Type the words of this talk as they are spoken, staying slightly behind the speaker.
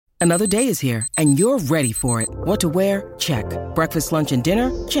Another day is here, and you're ready for it. What to wear? Check. Breakfast, lunch, and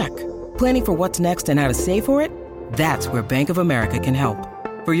dinner? Check. Planning for what's next and how to save for it? That's where Bank of America can help.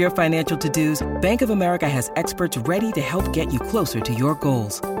 For your financial to-dos, Bank of America has experts ready to help get you closer to your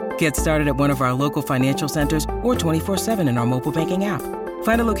goals. Get started at one of our local financial centers or 24/7 in our mobile banking app.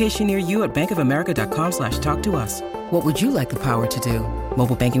 Find a location near you at bankofamerica.com/talktous. What would you like the power to do?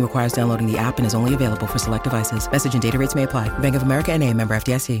 Mobile banking requires downloading the app and is only available for select devices. Message and data rates may apply. Bank of America N.A., member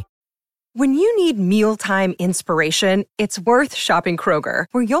FDIC. When you need mealtime inspiration, it's worth shopping Kroger,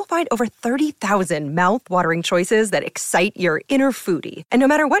 where you'll find over 30,000 mouth-watering choices that excite your inner foodie. And no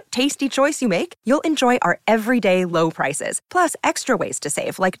matter what tasty choice you make, you'll enjoy our everyday low prices, plus extra ways to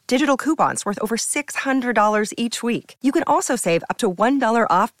save, like digital coupons worth over $600 each week. You can also save up to $1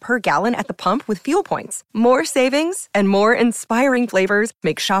 off per gallon at the pump with fuel points. More savings and more inspiring flavors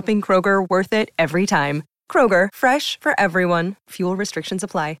make shopping Kroger worth it every time. Kroger, fresh for everyone. Fuel restrictions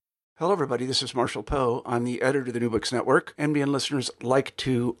apply. Hello, everybody. This is Marshall Poe. I'm the editor of the New Books Network. NBN listeners like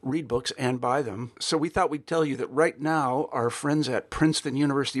to read books and buy them. So we thought we'd tell you that right now, our friends at Princeton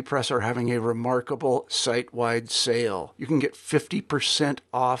University Press are having a remarkable site-wide sale. You can get 50%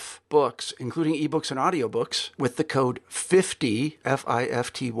 off books, including ebooks and audiobooks, with the code 50,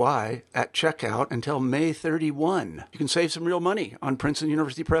 F-I-F-T-Y, at checkout until May 31. You can save some real money on Princeton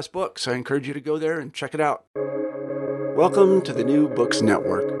University Press books. I encourage you to go there and check it out. Welcome to the New Books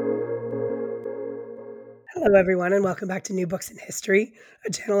Network. Hello, everyone, and welcome back to New Books in History, a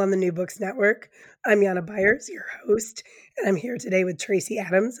channel on the New Books Network. I'm Jana Byers, your host, and I'm here today with Tracy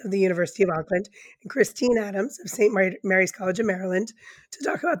Adams of the University of Auckland and Christine Adams of St. Mary's College of Maryland to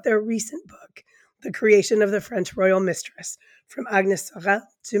talk about their recent book, The Creation of the French Royal Mistress, from Agnès Sorel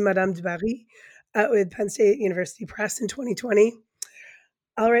to Madame du Barry, with Penn State University Press in 2020.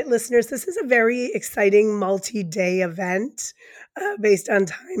 All right, listeners, this is a very exciting multi-day event based on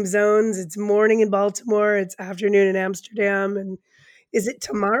time zones. It's morning in Baltimore, it's afternoon in Amsterdam, and is it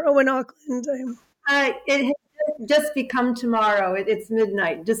tomorrow in Auckland? It has just become tomorrow. It's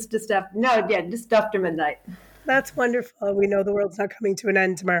midnight, just after midnight. That's wonderful. We know the world's not coming to an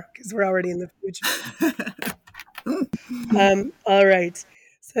end tomorrow because we're already in the future. All right.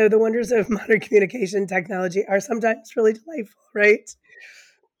 So the wonders of modern communication technology are sometimes really delightful, right?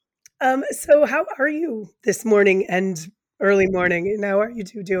 So how are you this morning and early morning? And how are you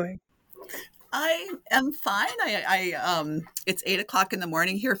two doing? I am fine. It's 8:00 in the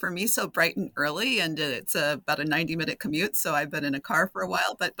morning here for me, so bright and early, and it's about a 90-minute commute. So I've been in a car for a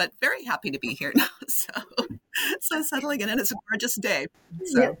while, but very happy to be here now. So settling in, and it's a gorgeous day.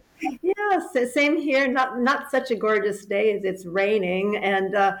 So. Yeah, same here. Not such a gorgeous day as it's raining,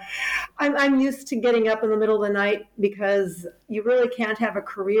 and I'm used to getting up in the middle of the night because you really can't have a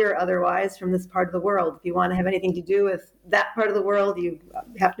career otherwise from this part of the world. If you want to have anything to do with that part of the world, you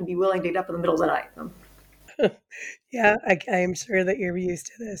have to be willing to get up in the middle of the night. Yeah, I am sure that you're used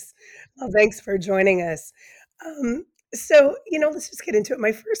to this. Well, thanks for joining us. So, let's just get into it.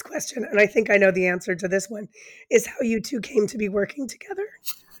 My first question, and I think I know the answer to this one, is how you two came to be working together.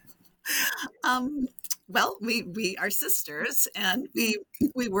 Well, we are sisters, and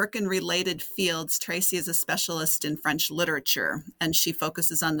we work in related fields. Tracy is a specialist in French literature, and she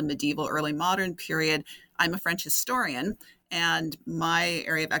focuses on the medieval early modern period. I'm a French historian, and my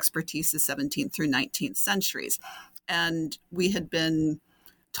area of expertise is 17th through 19th centuries. And we had been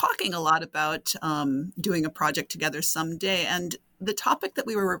talking a lot about doing a project together someday. And the topic that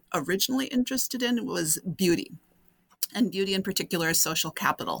we were originally interested in was beauty. And beauty in particular is social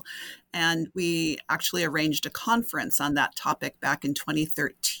capital. And we actually arranged a conference on that topic back in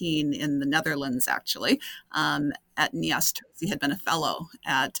 2013 in the Netherlands, actually, at NIAS. Tracy had been a fellow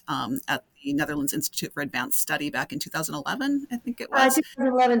at the Netherlands Institute for Advanced Study back in 2011, I think it was.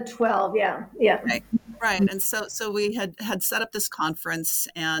 2011-12, yeah. Right. And so we had set up this conference,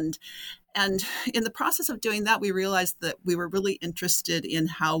 and in the process of doing that, we realized that we were really interested in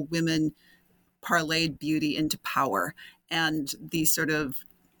how women parlayed beauty into power. And the sort of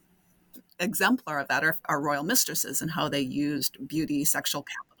exemplar of that are royal mistresses and how they used beauty, sexual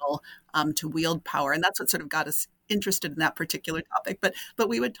capital to wield power. And that's what sort of got us interested in that particular topic. But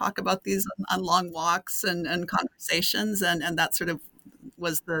we would talk about these on long walks and conversations, and that sort of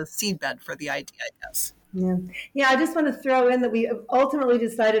was the seedbed for the idea, I guess. Yeah. I just want to throw in that we ultimately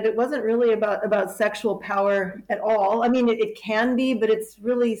decided it wasn't really about sexual power at all. I mean, it can be, but it's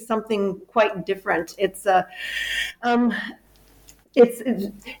really something quite different. It's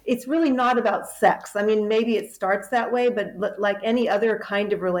really not about sex. I mean, maybe it starts that way, but like any other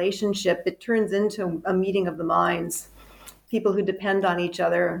kind of relationship, it turns into a meeting of the minds, people who depend on each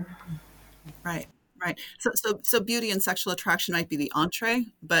other. Right. Right. So beauty and sexual attraction might be the entree,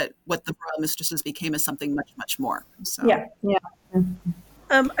 but what the royal mistresses became is something much, much more. So Yeah, yeah.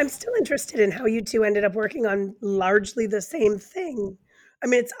 I'm still interested in how you two ended up working on largely the same thing. I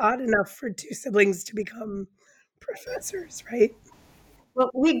mean, it's odd enough for two siblings to become professors, right? Well,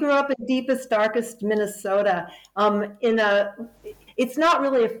 we grew up in deepest, darkest Minnesota. It's not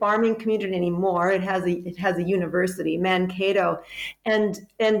really a farming community anymore. It has a university, Mankato, and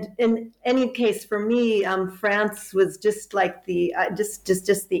in any case, for me, France was just like just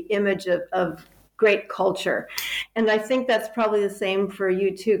the image of great culture. And I think that's probably the same for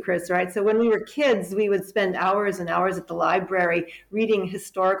you too, Chris, right? So when we were kids, we would spend hours and hours at the library reading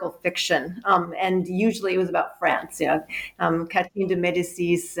historical fiction. And usually it was about France, Catherine de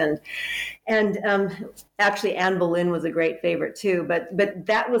Medicis and actually Anne Boleyn was a great favorite too. But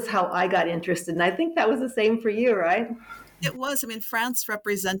that was how I got interested. And I think that was the same for you, right? it was. I mean, France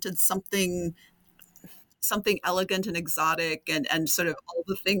represented something elegant and exotic and sort of all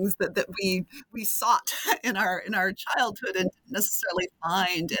the things that we sought in our childhood and didn't necessarily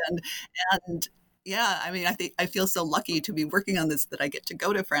find. And yeah, I mean, I feel so lucky to be working on this, that I get to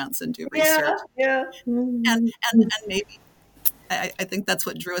go to France and do research. Yeah. And maybe I think that's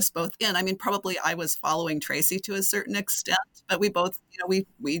what drew us both in. I mean, probably I was following Tracy to a certain extent, but we both,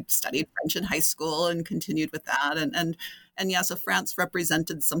 we studied French in high school and continued with that. And yeah, so France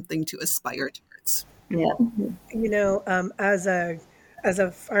represented something to aspire towards. Yeah. As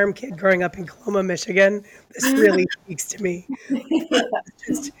a farm kid growing up in Coloma, Michigan, this really speaks to me.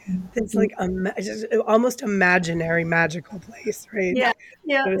 It's like just almost imaginary, magical place, right? Yeah.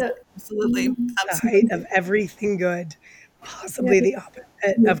 Absolutely. The height of everything good, possibly the opposite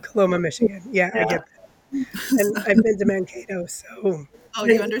of Coloma, Michigan. Yeah, I get that. And I've been to Mankato, so. Oh,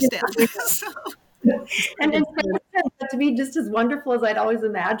 you understand. And it got to be just as wonderful as I'd always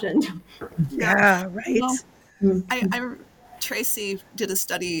imagined. Yeah, right. Well, Tracy did a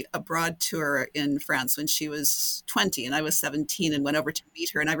study abroad tour in France when she was 20 and I was 17 and went over to meet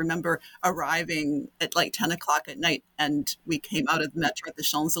her. And I remember arriving at like 10 o'clock at night and we came out of the metro at the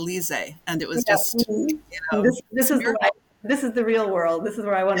Champs-Elysees. And it was just, this is the real world. This is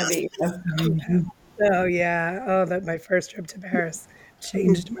where I want to be. Oh, yeah. Oh, my first trip to Paris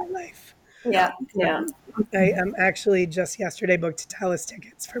changed my life. Yeah. I actually just yesterday booked Thales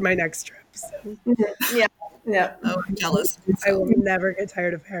tickets for my next trip. So. Yeah. Oh, I'm jealous. I will never get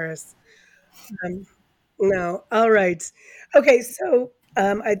tired of Paris. No. All right. Okay. So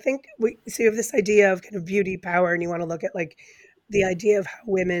I think you have this idea of kind of beauty, power, and you want to look at like the idea of how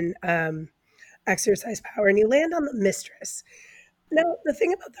women exercise power, and you land on the mistress. Now, the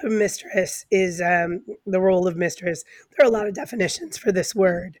thing about the mistress is the role of mistress. There are a lot of definitions for this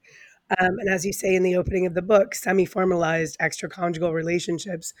word. And as you say in the opening of the book, semi-formalized extraconjugal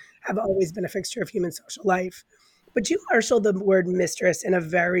relationships have always been a fixture of human social life. But you marshal the word mistress in a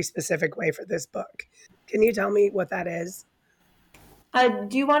very specific way for this book. Can you tell me what that is?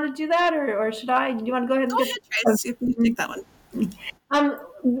 Do you want to do that or should I? Do you want to go ahead and go ahead, Trace. You can take that one.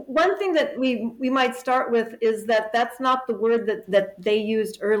 One thing that we might start with is that's not the word that they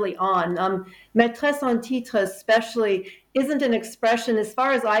used early on. Maîtresse en titre especially isn't an expression, as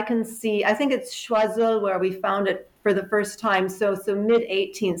far as I can see. I think it's Choiseul where we found it for the first time, so mid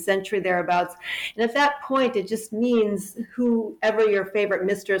 18th century thereabouts. And at that point, it just means whoever your favorite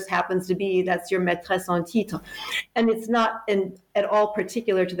mistress happens to be, that's your maîtresse en titre. And it's not at all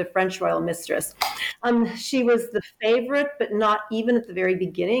particular to the French royal mistress. She was the favorite, but not even at the very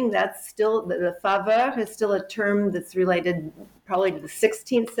beginning. That's still, the faveur is still a term that's related probably to the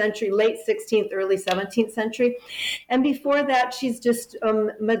 16th century, late 16th, early 17th century. And before that, she's just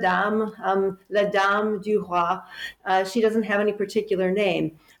Madame, la Dame du Roi. She doesn't have any particular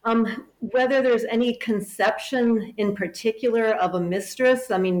name. Whether there's any conception in particular of a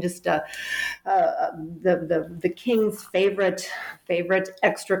mistress, I mean, just the king's favorite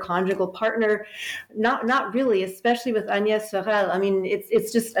extraconjugal partner, not really, especially with Agnès Sorel. I mean,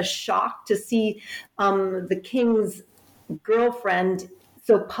 it's just a shock to see the king's girlfriend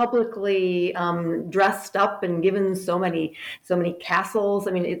so publicly dressed up and given so many castles.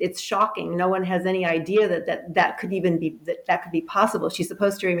 I mean, it's shocking. No one has any idea that could even be that could be possible. She's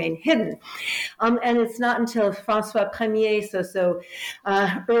supposed to remain hidden, and it's not until François Ier,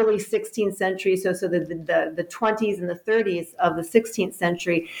 early 16th century, the 20s and the 30s of the 16th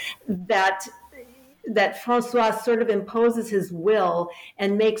century, that Francois sort of imposes his will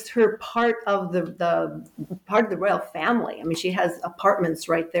and makes her part of the royal family. I mean, she has apartments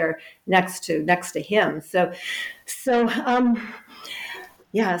right there next to him. So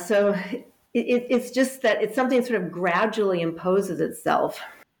it's just that it's something that sort of gradually imposes itself.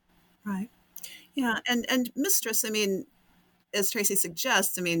 Right. Yeah, and mistress, I mean, as Tracy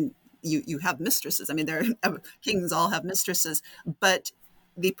suggests, I mean, you have mistresses. I mean, kings all have mistresses, but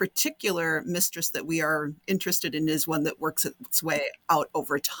the particular mistress that we are interested in is one that works its way out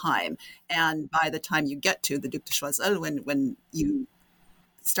over time. And by the time you get to the Duc de Choiseul, when you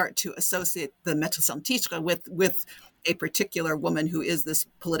start to associate the maîtresse en titre with a particular woman who is this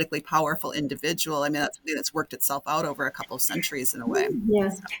politically powerful individual, I mean, that's something that's worked itself out over a couple of centuries in a way.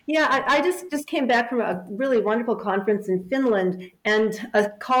 Yes. Yeah, I just came back from a really wonderful conference in Finland, and a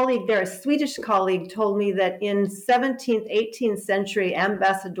colleague there, a Swedish colleague, told me that in 17th, 18th century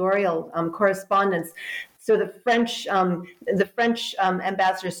ambassadorial correspondence, so the French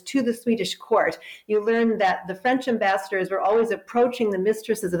ambassadors to the Swedish court, you learn that the French ambassadors were always approaching the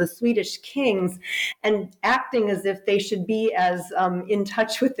mistresses of the Swedish kings and acting as if they should be as in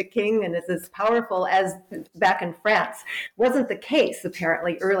touch with the king and as powerful as back in France. Wasn't the case,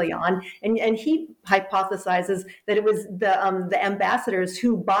 apparently, early on. And he hypothesizes that it was the ambassadors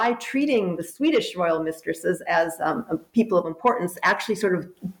who, by treating the Swedish royal mistresses as people of importance, actually sort of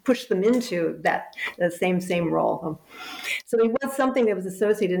pushed them into that same role. So it was something that was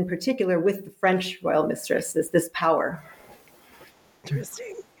associated in particular with the French royal mistress, this power.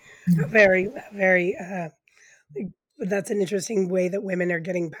 Interesting. Very, that's an interesting way that women are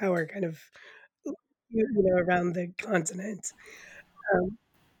getting power kind of, around the continent.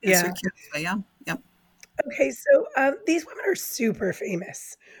 Yeah. Yeah. Okay, so these women are super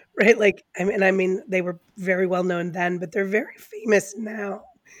famous, right? Like, I mean, they were very well known then, but they're very famous now,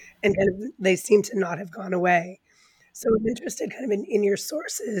 and kind of they seem to not have gone away. So I'm interested kind of in your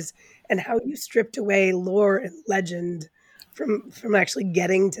sources and how you stripped away lore and legend from actually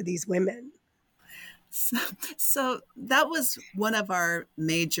getting to these women. So that was one of our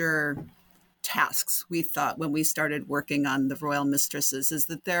major tasks, we thought, when we started working on the royal mistresses, is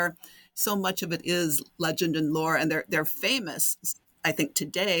that so much of it is legend and lore, and they're famous, I think,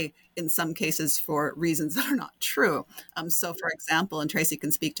 today in some cases for reasons that are not true. So, for example, and Tracy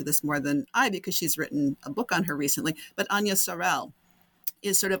can speak to this more than I because she's written a book on her recently, but Agnès Sorel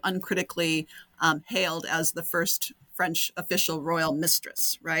is sort of uncritically hailed as the first French official royal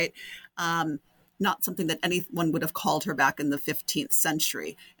mistress, right? Not something that anyone would have called her back in the 15th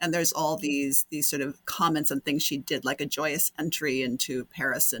century. And there's all these sort of comments and things she did, like a joyous entry into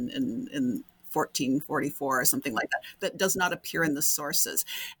Paris in 1444 or something like that does not appear in the sources.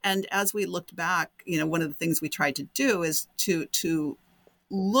 And as we looked back, one of the things we tried to do is to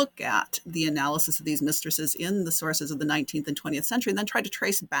look at the analysis of these mistresses in the sources of the 19th and 20th century, and then try to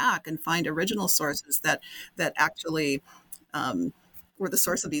trace back and find original sources that actually were the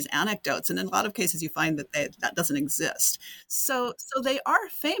source of these anecdotes. And in a lot of cases, you find that that doesn't exist. So they are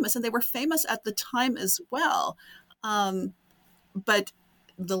famous, and they were famous at the time as well. But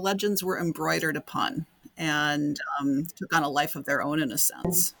the legends were embroidered upon and took on a life of their own, in a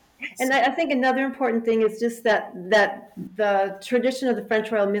sense. And I think another important thing is just that the tradition of the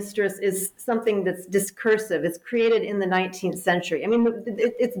French royal mistress is something that's discursive. It's created in the 19th century. I mean,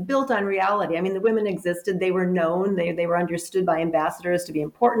 it's built on reality. I mean, the women existed. They were known. They were understood by ambassadors to be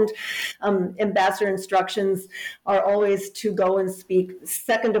important. Ambassador instructions are always to go and speak,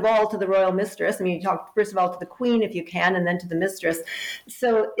 second of all, to the royal mistress. I mean, you talk first of all to the queen if you can, and then to the mistress.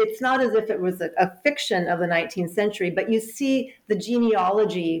 So it's not as if it was a fiction of the 19th century, but you see the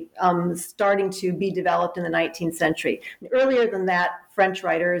genealogy starting to be developed in the 19th century. Earlier than that, French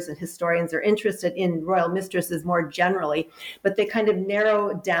writers and historians are interested in royal mistresses more generally, but they kind of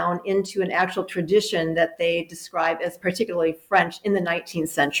narrow down into an actual tradition that they describe as particularly French in the 19th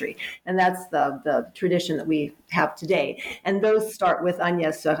century. And that's the tradition that we have today. And those start with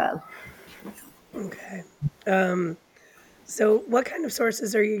Agnès Sorel. Okay. So what kind of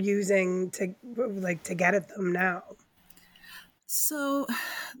sources are you using to get at them now? So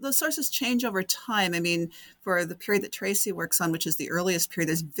the sources change over time. I mean, for the period that Tracy works on, which is the earliest period,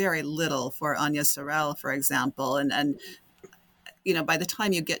 there's very little for Agnès Sorel, for example. And by the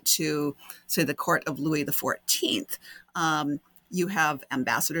time you get to, say, the court of Louis XIV, you have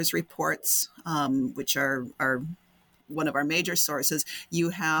ambassadors' reports, which are one of our major sources. You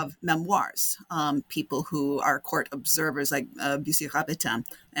have memoirs, people who are court observers like Bussy-Rapetin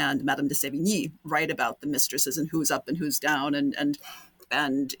and Madame de Sévigné write about the mistresses and who's up and who's down, and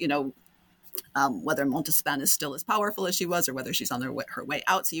whether Montespan is still as powerful as she was or whether she's on her way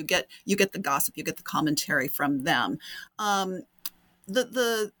out. So you get the gossip, you get the commentary from them.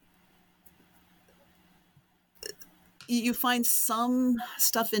 You find some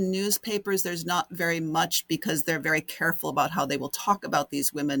stuff in newspapers. There's not very much because they're very careful about how they will talk about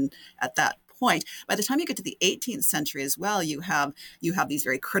these women at that point. By the time you get to the 18th century as well, you have these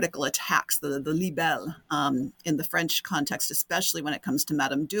very critical attacks, the libelle, in the French context, especially when it comes to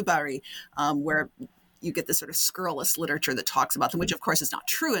Madame du Barry, where you get this sort of scurrilous literature that talks about them, which of course is not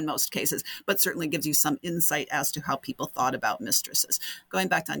true in most cases, but certainly gives you some insight as to how people thought about mistresses. Going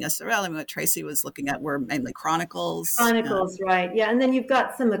back to Agnès Sorel, I mean, what Tracy was looking at were mainly chronicles. Chronicles, right. Yeah, and then you've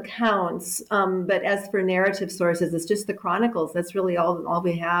got some accounts, but as for narrative sources, it's just the chronicles. That's really all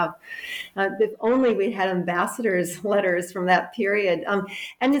we have. If only we had ambassadors' letters from that period.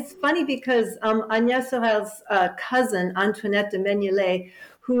 And it's funny because Agnès Sorel's cousin, Antoinette de Maignelais,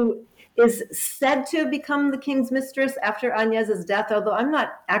 who is said to have become the king's mistress after Agnès' death, although I'm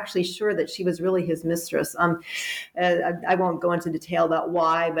not actually sure that she was really his mistress. I won't go into detail about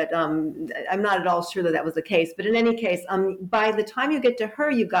why, but I'm not at all sure that was the case. But in any case, by the time you get to her,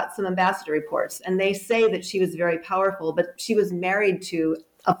 you've got some ambassador reports, and they say that she was very powerful, but she was married to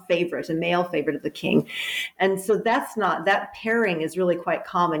a male favorite of the king. And so that pairing is really quite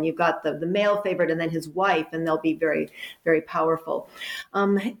common. You've got the male favorite and then his wife, and they'll be very, very powerful.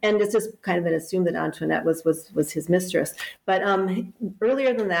 And it's just kind of been assumed that Antoinette was his mistress. But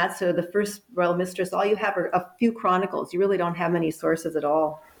earlier than that, so the first royal mistress, all you have are a few chronicles. You really don't have many sources at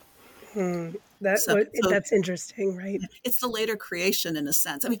all. That's interesting, right? It's the later creation in a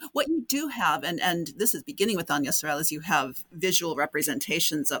sense. I mean, what you do have, and this is beginning with Agnès Sorel, is you have visual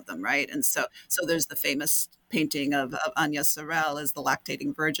representations of them, right? And so there's the famous painting of Agnès Sorel as the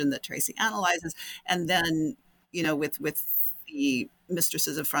lactating virgin that Tracy analyzes. And then, with the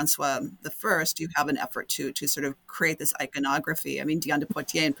mistresses of Francois I, you have an effort to sort of create this iconography. I mean, Diane de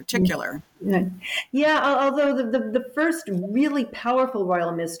Poitiers in particular. Yeah, although the first really powerful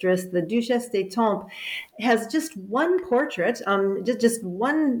royal mistress, the Duchesse d'Étampes, has just one portrait, just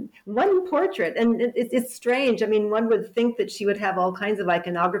one portrait. And it's strange. I mean, one would think that she would have all kinds of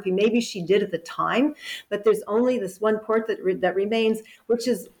iconography. Maybe she did at the time, but there's only this one portrait that remains, which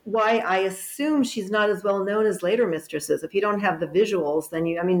is why I assume she's not as well known as later mistresses. If you don't have the visuals, then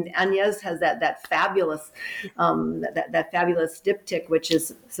Agnès has that fabulous that fabulous diptych, which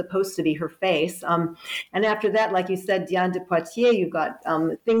is supposed to be her face. And after that, like you said, Diane de Poitiers, you've got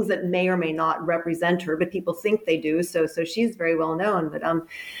things that may or may not represent her, but people think they do. So she's very well known. But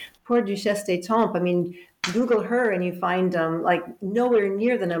poor Duchesse d'Étampes, I mean, Google her and you find like nowhere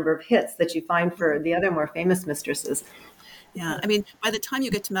near the number of hits that you find for the other more famous mistresses. Yeah, I mean, by the time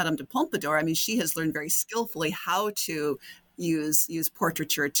you get to Madame de Pompadour, I mean, she has learned very skillfully how to use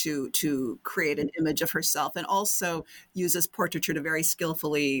portraiture to create an image of herself, and also uses portraiture to very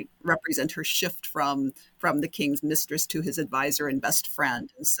skillfully represent her shift from the king's mistress to his advisor and best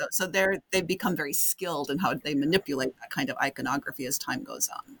friend. And so they've become very skilled in how they manipulate that kind of iconography as time goes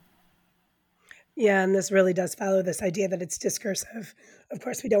on. Yeah, and this really does follow this idea that it's discursive. Of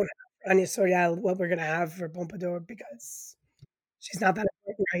course, we don't have Agnès Sorel what we're going to have for Pompadour because she's not that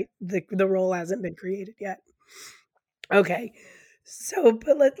important, right? The role hasn't been created yet. Okay, so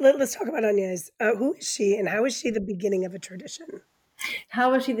but let's talk about Agnès. Who is she, and how is she the beginning of a tradition?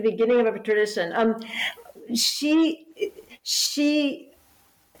 How is she the beginning of a tradition? She.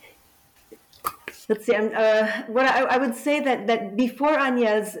 Let's see. What I would say that before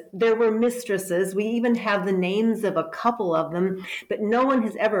Agnès, there were mistresses. We even have the names of a couple of them, but no one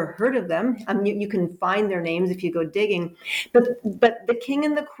has ever heard of them. You can find their names if you go digging. But the king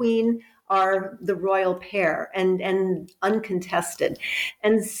and the queen are the royal pair and uncontested.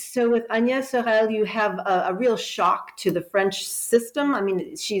 And so with Agnès Sorel, you have a real shock to the French system. I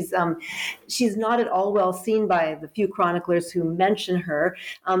mean, she's not at all well seen by the few chroniclers who mention her.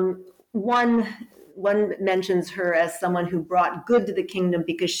 One mentions her as someone who brought good to the kingdom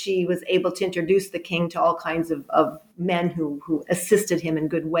because she was able to introduce the king to all kinds of men who assisted him in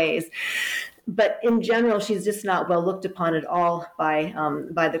good ways. But in general, she's just not well looked upon at all by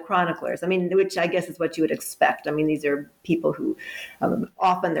the chroniclers. I mean, which I guess is what you would expect. I mean, these are people who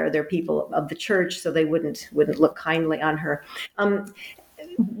often they're people of the church, so they wouldn't look kindly on her.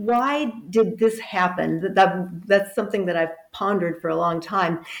 Why did this happen? That's something that I've pondered for a long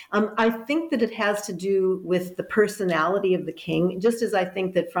time. I think that it has to do with the personality of the king, just as I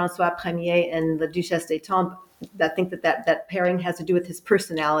think that Francois Ier and the Duchesse d'Étampes, I think that pairing has to do with his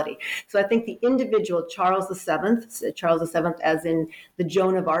personality. So I think the individual Charles VII, as in the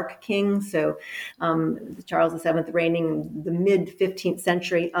Joan of Arc king, so Charles VII reigning in the mid 15th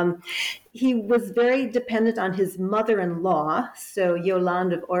century, he was very dependent on his mother-in-law, so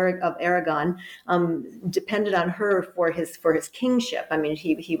Yolande of Aragon, depended on her for his for his kingship. I mean,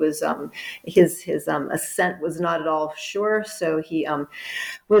 he was his ascent was not at all sure, so he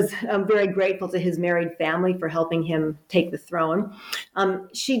was very grateful to his married family for helping him take the throne.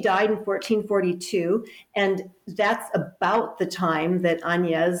 She died in 1442, and that's about the time that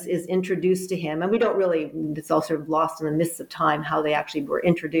Agnes is introduced to him. And we don't really, it's all sort of lost in the mists of time how they actually were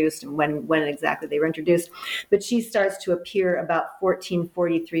introduced and when exactly they were introduced. But she starts to appear about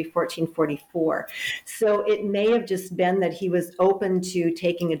 1443, 1444. So it may have just been that he was open to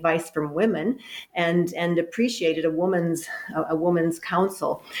taking advice from women and appreciated a woman's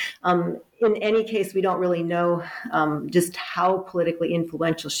counsel. In any case, we don't really know just how politically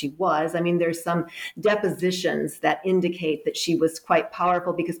influential she was. I mean, there's some depositions that indicate that she was quite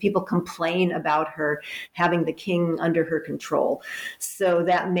powerful because people complain about her having the king under her control. So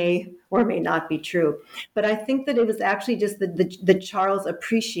that may or may not be true. But I think that it was actually just that Charles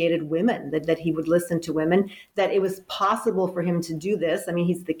appreciated women, that he would listen to women, that it was possible for him to do this. I mean,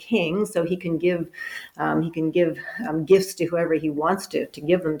 he's the king, so he can give gifts to whoever he wants to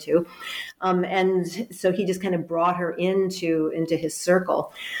give them to. And so he just kind of brought her into his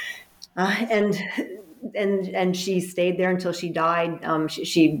circle. And she stayed there until she died.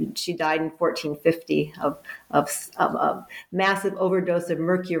 She died in 1450 of a massive overdose of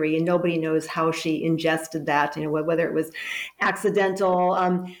mercury, and nobody knows how she ingested that. You know, whether it was accidental.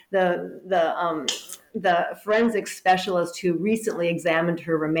 The forensic specialist who recently examined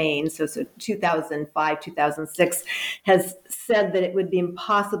her remains, so 2005, 2006, has said that it would be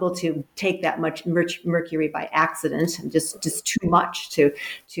impossible to take that much mercury by accident, just too much to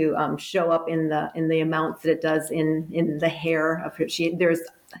show up in the amounts that it does in the hair of her. There's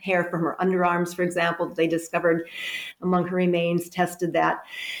hair from her underarms, for example, they discovered among her remains, tested that.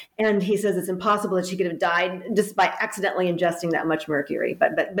 And he says it's impossible that she could have died just by accidentally ingesting that much mercury,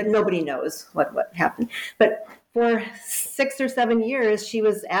 but nobody knows what happened. But for 6 or 7 years, she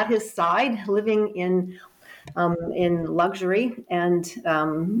was at his side, living in luxury, and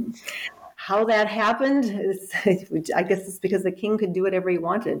how that happened is, I guess it's because the king could do whatever he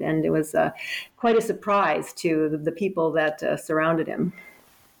wanted, and it was quite a surprise to the people that surrounded him.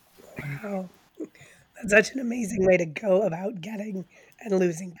 Wow. That's such an amazing way to go about getting and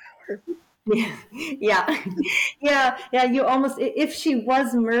losing power. Yeah. You almost, if she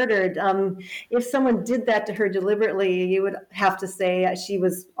was murdered, if someone did that to her deliberately, you would have to say she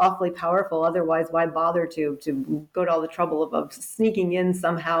was awfully powerful. Otherwise, why bother to go to all the trouble of sneaking in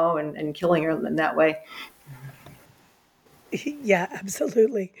somehow and killing her in that way? Yeah,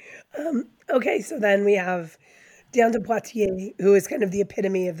 absolutely. Okay, so then we have Diane de Poitiers, who is kind of the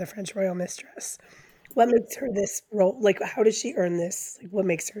epitome of the French royal mistress. What makes her this role? Like, how does she earn this? Like, what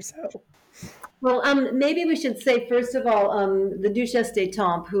makes her so? Well, maybe we should say, first of all, the Duchesse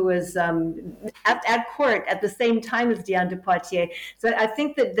d'Étampes, who was at court at the same time as Diane de Poitiers. So I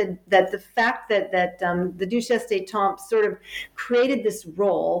think that the fact that the Duchesse d'Étampes sort of created this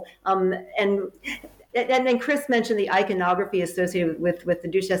role, and then Chris mentioned the iconography associated with the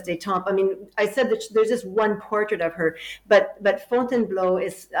Duchesse d'Étampes. I mean, I said that there's just one portrait of her, but Fontainebleau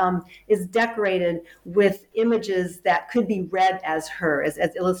is decorated with images that could be read as her, as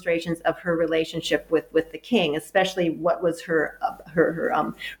illustrations of her relationship with the king. Especially what was her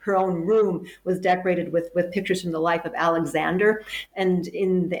own room was decorated with pictures from the life of Alexander, and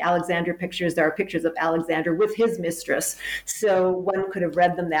in the Alexander pictures there are pictures of Alexander with his mistress. So one could have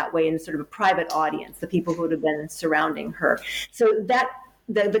read them that way in sort of a private audience, the people who would have been surrounding her. So that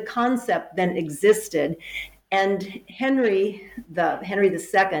the concept then existed, and Henry II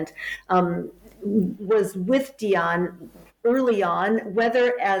was with Diane early on.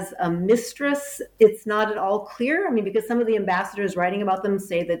 Whether as a mistress, it's not at all clear. I mean, because some of the ambassadors writing about them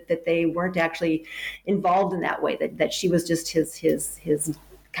say that they weren't actually involved in that way, that she was just his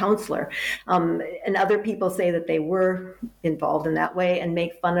counselor. And other people say that they were involved in that way and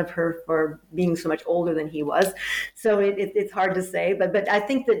make fun of her for being so much older than he was. So it's hard to say, but I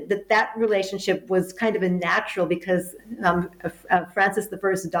think that relationship was kind of a natural, because Francis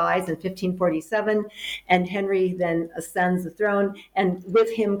I dies in 1547, and Henry then ascends the throne, and with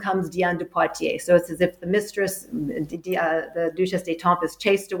him comes Diane de Poitiers. So it's as if the mistress, the Duchesse d'Étampes, is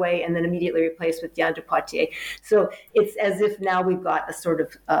chased away and then immediately replaced with Diane de Poitiers. So it's as if now we've got a sort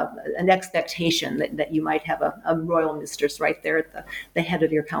of an expectation that you might have a royal mistress right there at the head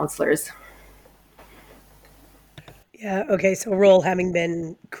of your counselors. Yeah, okay, so a role having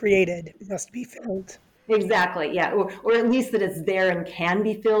been created must be filled. Exactly, yeah, or at least that it's there and can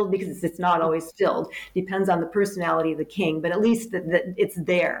be filled, because it's not always filled. Depends on the personality of the king, but at least that it's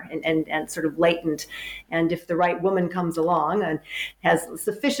there and sort of latent. And if the right woman comes along and has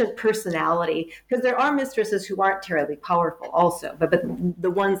sufficient personality, because there are mistresses who aren't terribly powerful also, but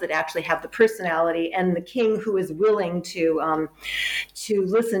the ones that actually have the personality and the king who is willing to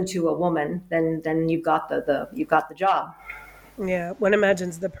listen to a woman, then you've got the job. Yeah, one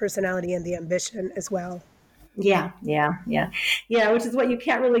imagines the personality and the ambition as well. Yeah, which is what you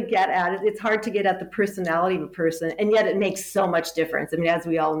can't really get at. It's hard to get at the personality of a person, and yet it makes so much difference. I mean, as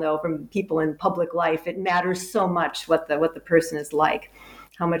we all know from people in public life, it matters so much what the person is like,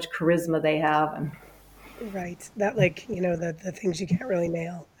 how much charisma they have. Right, that the things you can't really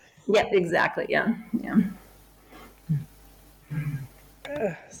nail. Yeah, exactly. Yeah.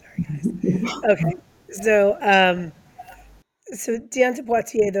 Sorry, guys. Okay, so Diane de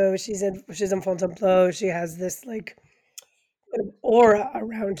Poitiers, though, she's in Fontainebleau. She has this aura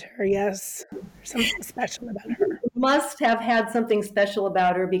around her. Yes, there's something special about her. Must have had something special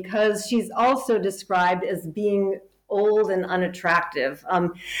about her, because she's also described as being old and unattractive.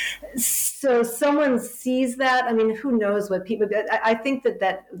 So someone sees that. I mean, who knows what people. I think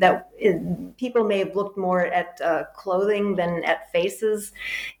that people may have looked more at clothing than at faces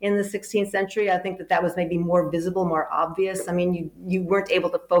in the 16th century. I think that was maybe more visible, more obvious. I mean, you weren't able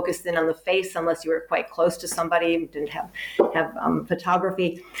to focus in on the face unless you were quite close to somebody who didn't have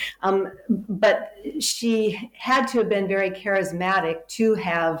photography. But she had to have been very charismatic to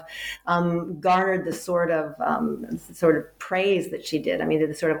have garnered the sort of praise that she did. I mean,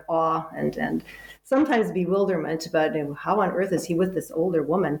 the sort of awe and sometimes bewilderment about how on earth is he with this older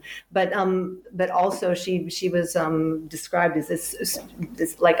woman. But also she was described as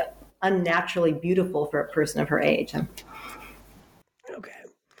this like unnaturally beautiful for a person of her age. Okay.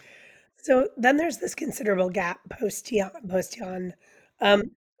 So then there's this considerable gap post-Diane.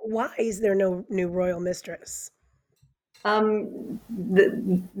 Why is there no new royal mistress? The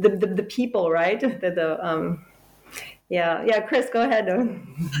people, right? Yeah. Chris, go ahead.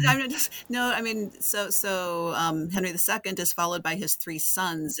 Henry II is followed by his three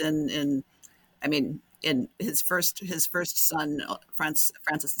sons, in his first son, Francis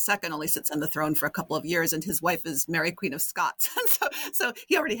II, only sits on the throne for a couple of years, and his wife is Mary, Queen of Scots. so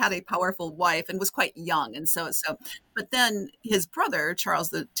he already had a powerful wife and was quite young, but then his brother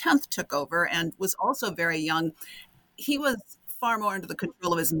Charles X took over and was also very young. He was far more under the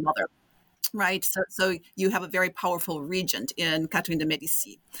control of his mother. Right. So you have a very powerful regent in Catherine de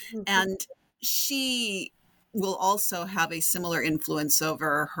Medici, mm-hmm. and she will also have a similar influence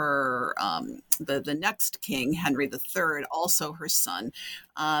over her, the next king, Henry III, also her son,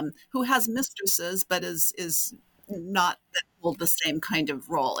 who has mistresses, but is not that hold the same kind of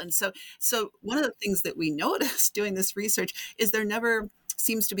role. And so one of the things that we noticed doing this research is there never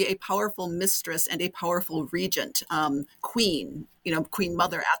seems to be a powerful mistress and a powerful regent, queen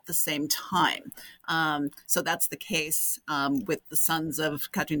mother at the same time. So that's the case with the sons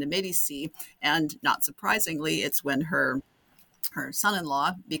of Catherine de Medici. And not surprisingly, it's when her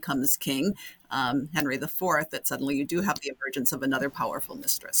son-in-law becomes king, Henry IV, that suddenly you do have the emergence of another powerful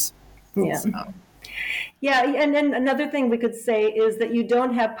mistress. Yeah. Yeah, and then another thing we could say is that you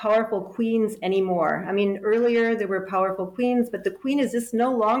don't have powerful queens anymore. I mean, earlier there were powerful queens, but the queen is just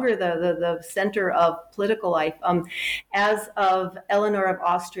no longer the center of political life. As of Eleanor of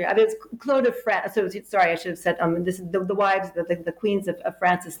Austria, I mean, it's Claude of France. So sorry, I should have said this is the wives, the queens of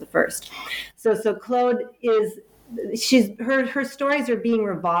Francis I. So Claude is. Her stories are being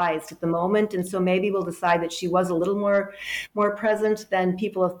revised at the moment, and so maybe we'll decide that she was a little more present than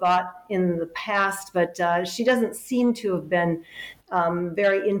people have thought in the past, but she doesn't seem to have been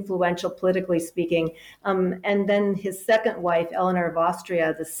very influential politically speaking. And then his second wife, Eleanor of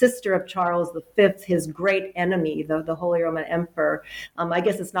Austria, the sister of Charles V, his great enemy, the Holy Roman Emperor. I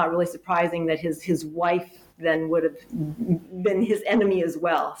guess it's not really surprising that his wife then would have been his enemy as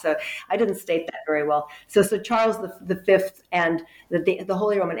well. So I didn't state that very well. So Charles V and the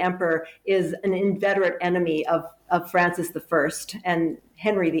Holy Roman Emperor is an inveterate enemy of Francis I and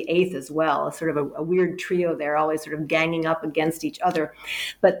Henry VIII as well, sort of a weird trio there, always sort of ganging up against each other.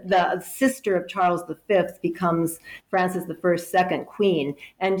 But the sister of Charles V becomes Francis I's second queen,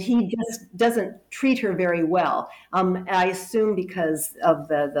 and he just doesn't treat her very well. I assume because of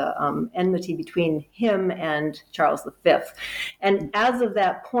the enmity between him and Charles V. And as of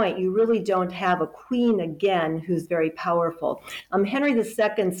that point, you really don't have a queen again who's very powerful. Henry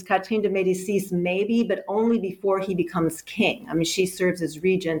II's Catherine de Medicis maybe, but only before he becomes king. I mean, she serves as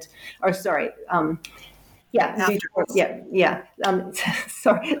regent, Yeah, after yeah.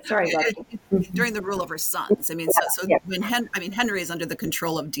 Sorry about that. during the rule of her sons. I mean, so Yeah. when Henry is under the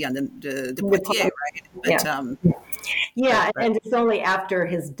control of Diane de Poitiers, right? But Yeah, and it's only after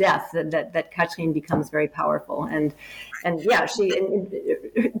his death that Catherine becomes very powerful, and yeah, she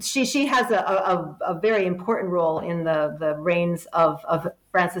has a very important role in the reigns of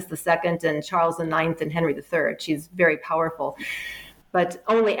Francis II and Charles IX and Henry III. She's very powerful, but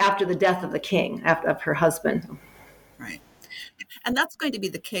only after the death of the king, of her husband. Right. And that's going to be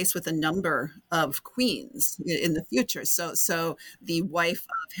the case with a number of queens in the future. So the wife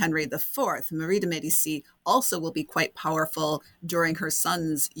of Henry IV, Marie de Medici, also will be quite powerful during her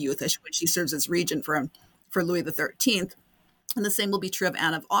son's youth, when she serves as regent for Louis XIII. And the same will be true of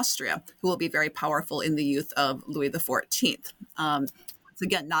Anne of Austria, who will be very powerful in the youth of Louis XIV. Once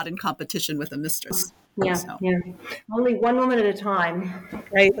again, not in competition with a mistress. Yeah, yeah. Only one woman at a time.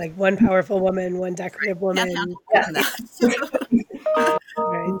 Right, like one powerful woman, one decorative woman. Can't handle more than that.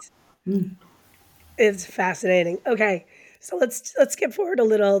 Right. It's fascinating. Okay, so let's skip forward a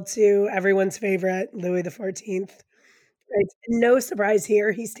little to everyone's favorite, Louis XIV. Right. No surprise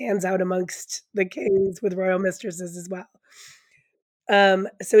here, he stands out amongst the kings with royal mistresses as well.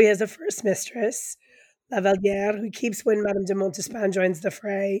 So he has a first mistress, La Vallière, who keeps when Madame de Montespan joins the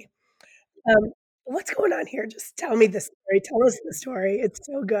fray. What's going on here? Just tell me the story. Tell us the story. It's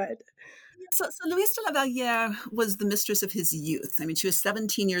so good. So Louise de la Vallière was the mistress of his youth. I mean, she was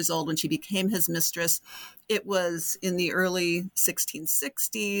 17 years old when she became his mistress. It was in the early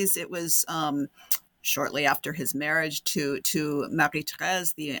 1660s. It was shortly after his marriage to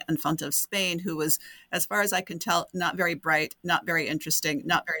Marie-Thérèse, the Infanta of Spain, who was, as far as I can tell, not very bright, not very interesting,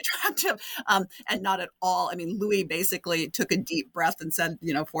 not very attractive, and not at all. I mean, Louis basically took a deep breath and said,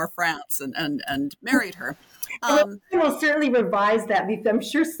 for France, and married her. We'll certainly revise that, because I'm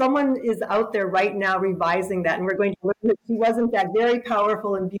sure someone is out there right now revising that, and we're going to learn that she wasn't that very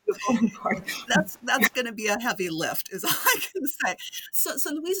powerful and beautiful. That's going to be a heavy lift, is all I can say. So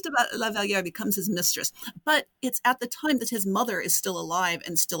Louise de la Vallière becomes his mistress, but it's at the time that his mother is still alive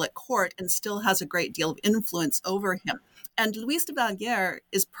and still at court and still has a great deal of influence over him. And Louise de Vallière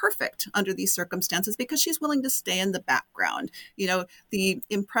is perfect under these circumstances because she's willing to stay in the background. The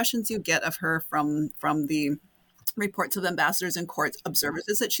impressions you get of her from the reports of ambassadors and court observers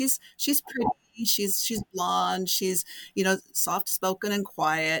is that she's pretty, she's blonde, she's soft spoken and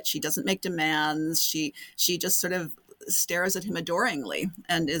quiet. She doesn't make demands. She just sort of stares at him adoringly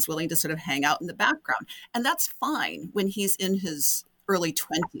and is willing to sort of hang out in the background. And that's fine when he's in his early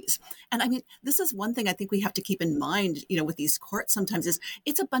 20s. And I mean, this is one thing I think we have to keep in mind, with these courts sometimes, is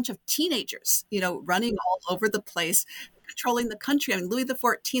it's a bunch of teenagers, running all over the place, controlling the country. I mean, Louis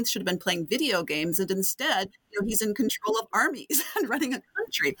XIV should have been playing video games, and instead, he's in control of armies and running a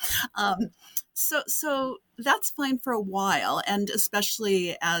country. So that's fine for a while, and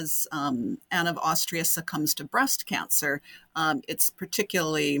especially as Anne of Austria succumbs to breast cancer, it's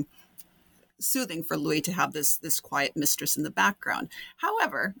particularly soothing for Louis to have this quiet mistress in the background.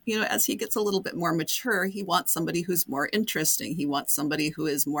 However, as he gets a little bit more mature, he wants somebody who's more interesting. He wants somebody who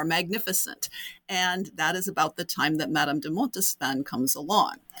is more magnificent. And that is about the time that Madame de Montespan comes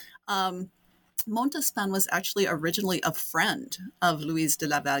along. Montespan was actually originally a friend of Louise de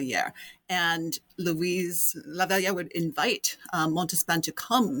la Vallière, and Louise la Vallière would invite Montespan to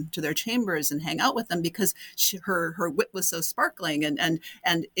come to their chambers and hang out with them because her wit was so sparkling and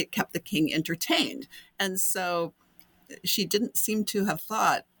it kept the king entertained. And so she didn't seem to have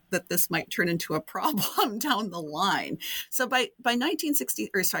thought that this might turn into a problem down the line. So by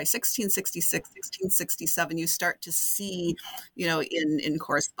 1666, 1667, you start to see, in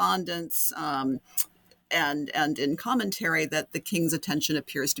correspondence and in commentary that the king's attention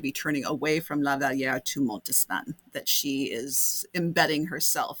appears to be turning away from La Vallière to Montespan, that she is embedding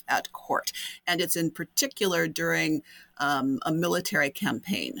herself at court. And it's in particular during a military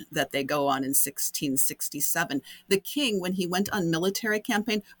campaign that they go on in 1667. The king, when he went on military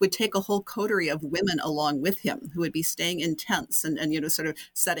campaign, would take a whole coterie of women along with him who would be staying in tents and sort of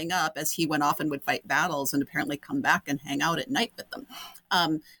setting up as he went off and would fight battles and apparently come back and hang out at night with them.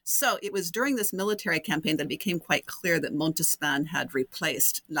 So it was during this military campaign that it became quite clear that Montespan had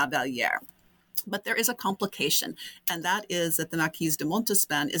replaced La Vallière. But there is a complication, and that is that the Marquise de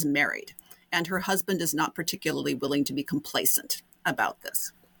Montespan is married, and her husband is not particularly willing to be complacent about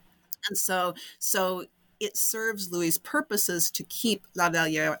this. And so it serves Louis's purposes to keep La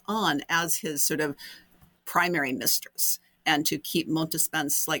Vallière on as his sort of primary mistress. and to keep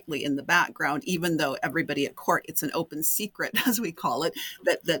Montespan slightly in the background, even though everybody at court, it's an open secret, as we call it,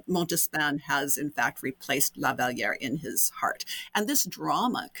 that Montespan has in fact replaced La Valliere in his heart. And this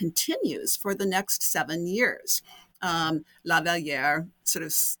drama continues for the next 7 years. La Valliere sort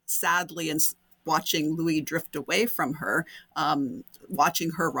of sadly and watching Louis drift away from her,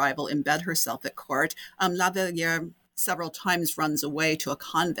 watching her rival embed herself at court. La Valliere several times runs away to a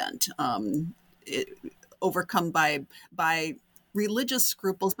convent, overcome by religious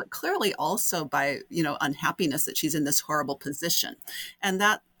scruples, but clearly also by, unhappiness that she's in this horrible position. And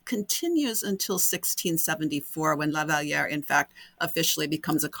that continues until 1674, when La Valliere, in fact, officially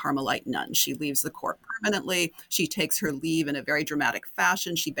becomes a Carmelite nun. She leaves the court permanently. She takes her leave in a very dramatic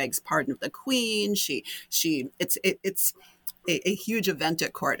fashion. She begs pardon of the queen. It's a huge event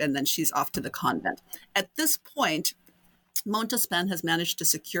at court, and then she's off to the convent. At this point, Montespan has managed to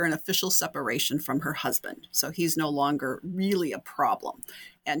secure an official separation from her husband. So he's no longer really a problem,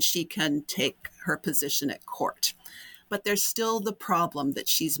 and she can take her position at court. But there's still the problem that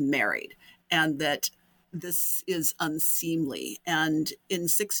she's married and that this is unseemly. And in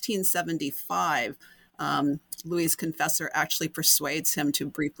 1675, Louis's confessor actually persuades him to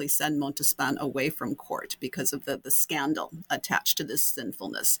briefly send Montespan away from court because of the scandal attached to this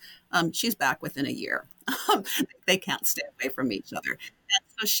sinfulness. She's back within a year. They can't stay away from each other. And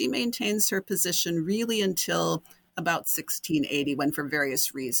so she maintains her position really until about 1680, when for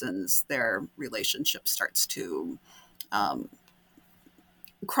various reasons their relationship starts to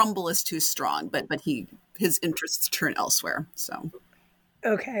crumble is too strong, but his interests turn elsewhere. So,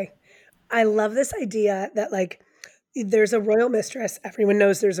 okay. I love this idea that there's a royal mistress. Everyone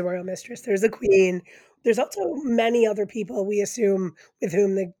knows there's a royal mistress. There's a queen. There's also many other people we assume with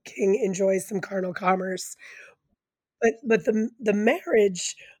whom the king enjoys some carnal commerce. But the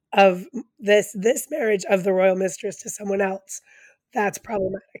marriage of this marriage of the royal mistress to someone else, that's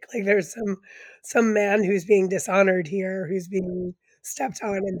problematic. There's some man who's being dishonored here, who's being stepped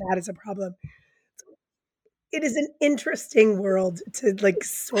on, and that is a problem. It is an interesting world to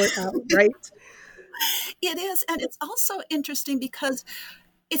sort out, right? It is. And it's also interesting because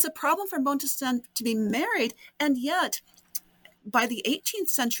it's a problem for Montespan to be married. And yet, by the 18th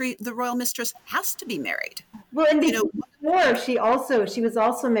century, the royal mistress has to be married. Well, and before she was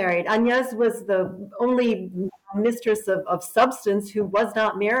also married. Agnès was the only mistress of substance who was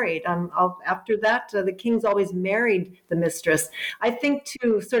not married. After that, the king's always married the mistress. I think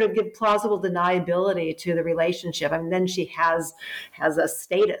to sort of give plausible deniability to the relationship. I mean, then she has a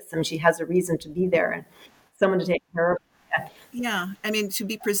status. I mean, she has a reason to be there and someone to take care of her. Yeah. I mean, to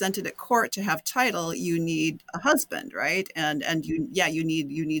be presented at court, to have title, you need a husband, right? And you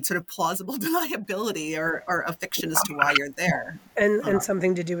need sort of plausible deniability or a fiction as to why you're there. And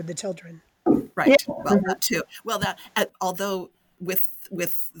something to do with the children. Right. Yeah. Well, that too. Well, although with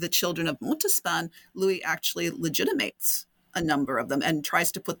the children of Montespan, Louis actually legitimates a number of them and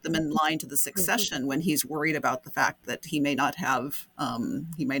tries to put them in line to the succession when he's worried about the fact that he may not have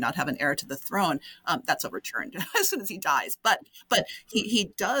an heir to the throne. That's overturned as soon as he dies. But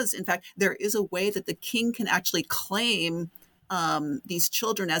he does. In fact, there is a way that the king can actually claim these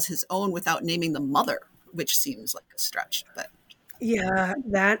children as his own without naming the mother, which seems like a stretch. But yeah,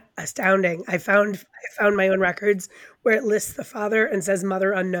 that astounding. I found my own records where it lists the father and says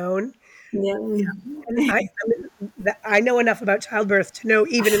mother unknown. Yeah. And I know enough about childbirth to know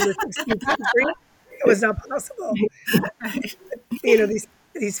even in the 16th century, it was not possible.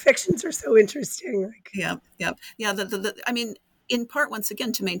 These fictions are so interesting. Yeah. I mean, in part, once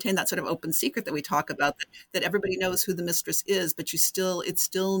again, to maintain that sort of open secret that we talk about, that everybody knows who the mistress is, but one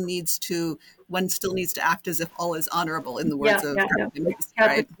still needs to act as if all is honorable, in the words of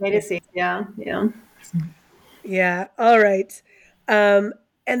right? Yeah. All right.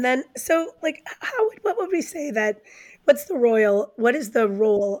 And then, so what would we say what is the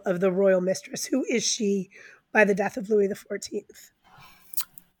role of the royal mistress? Who is she by the death of Louis XIV?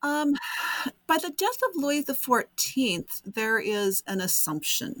 By the death of Louis XIV, there is an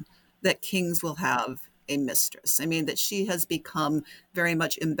assumption that kings will have a mistress. I mean, that she has become very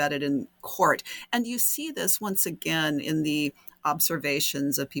much embedded in court. And you see this once again in the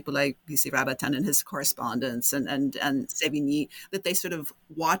observations of people like Bussy Rabatin and his correspondence and Sévigny, that they sort of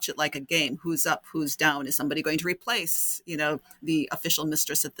watch it like a game. Who's up, who's down? Is somebody going to replace, the official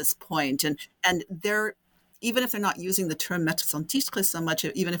mistress at this point? And they're, even if they're not using the term maîtresse en titre so much,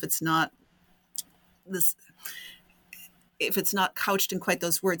 even if it's not couched in quite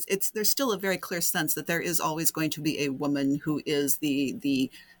those words, there's still a very clear sense that there is always going to be a woman who is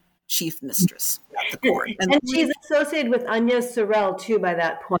the chief mistress at the court. And she's associated with Agnès Sorel too by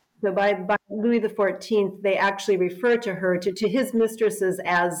that point. So by Louis XIV, they actually refer to her, to his mistresses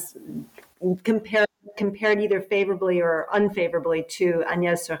as compared either favorably or unfavorably to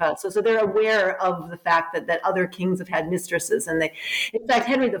Agnès Sorel. So they're aware of the fact that other kings have had mistresses. And in fact,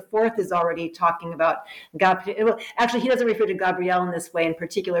 Henry IV is already talking about Gabrielle. Well, actually, he doesn't refer to Gabrielle in this way in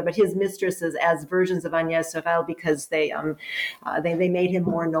particular, but his mistresses as versions of Agnès Sorel because they made him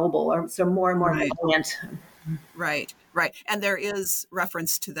more noble, or so more and more valiant. Right. And there is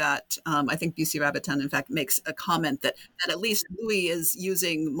reference to that. I think Bussy-Rabatin, in fact, makes a comment that at least Louis is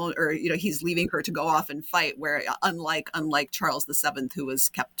using, or he's leaving her to go off and fight, where unlike Charles VII, who was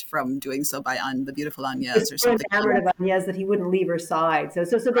kept from doing so by the beautiful Agnès or something. Enamored of Agnès that he wouldn't leave her side. So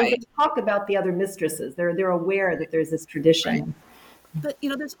they talk about the other mistresses. They're aware that there's this tradition. Right. But,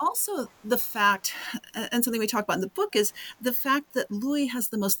 there's also the fact, and something we talk about in the book, is the fact that Louis has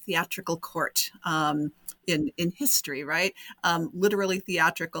the most theatrical court in history, right? Literally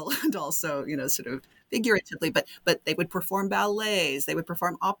theatrical and also, sort of figuratively, but they would perform ballets, they would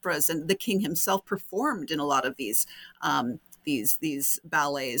perform operas, and the king himself performed in a lot of these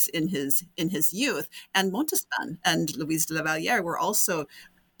ballets in his youth. And Montespan and Louise de la Vallière were also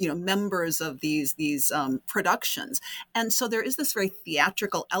members of these productions. And so there is this very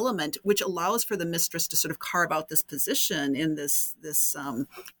theatrical element, which allows for the mistress to sort of carve out this position in this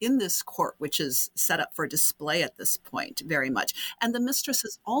court, which is set up for display at this point very much. And the mistress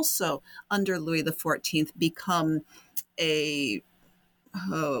has also, under Louis XIV, become a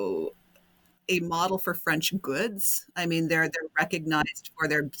model for French goods. I mean, they're recognized for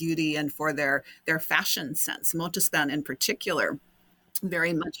their beauty and for their fashion sense. Montespan in particular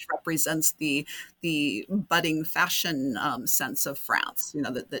very much represents the budding fashion sense of France,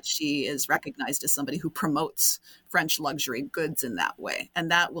 that she is recognized as somebody who promotes French luxury goods in that way.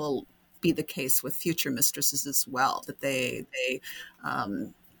 And that will be the case with future mistresses as well, that they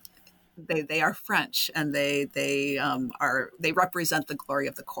are French and they represent the glory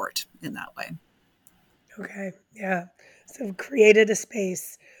of the court in that way. Okay. Yeah. So created a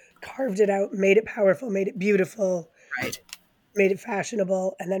space, carved it out, made it powerful, made it beautiful. Right. Made it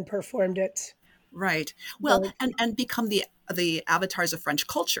fashionable, and then performed it. Right. Well, and become the avatars of French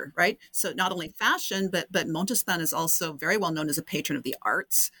culture, right? So not only fashion, but Montespan is also very well known as a patron of the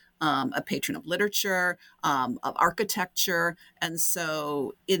arts, a patron of literature, of architecture. And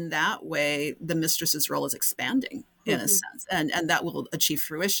so in that way, the mistress's role is expanding in a sense. And that will achieve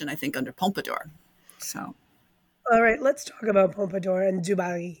fruition, I think, under Pompadour. So. All right, let's talk about Pompadour and Du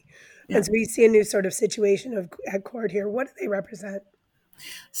Barry. Yeah. And so we see a new sort of situation at court here. What do they represent?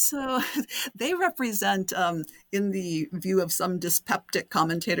 So they represent, in the view of some dyspeptic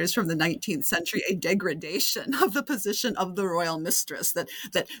commentators from the 19th century, a degradation of the position of the royal mistress. That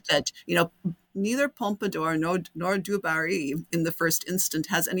neither Pompadour nor Du Barry in the first instant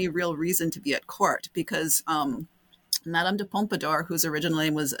has any real reason to be at court, because Madame de Pompadour, whose original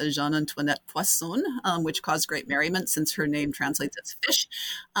name was Jeanne Antoinette Poisson, which caused great merriment since her name translates as fish,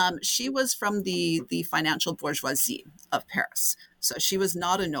 she was from the financial bourgeoisie of Paris. So she was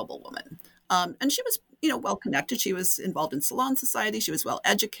not a noblewoman. And she was, well connected. She was involved in salon society. She was well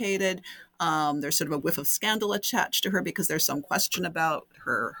educated. There's sort of a whiff of scandal attached to her because there's some question about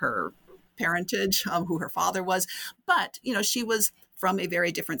her parentage, who her father was. But, she was from a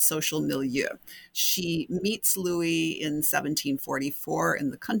very different social milieu. She meets Louis in 1744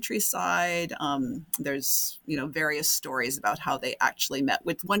 in the countryside. There's, various stories about how they actually met,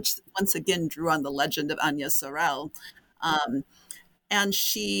 which once again drew on the legend of Agnès Sorel. And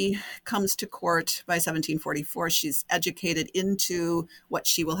she comes to court by 1744. She's educated into what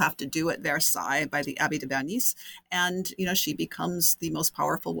she will have to do at Versailles by the Abbé de Bernis. And, she becomes the most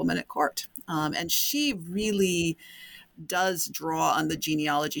powerful woman at court. And she really does draw on the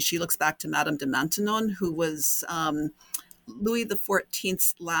genealogy. She looks back to Madame de Maintenon, who was Louis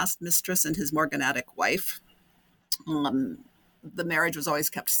XIV's last mistress and his morganatic wife. The marriage was always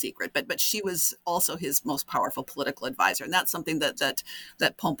kept secret, but she was also his most powerful political advisor. And that's something that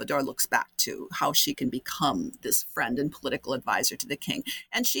Pompadour looks back to, how she can become this friend and political advisor to the king.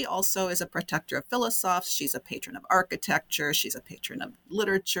 And she also is a protector of philosophers. She's a patron of architecture. She's a patron of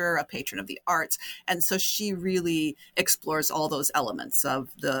literature, a patron of the arts. And so she really explores all those elements of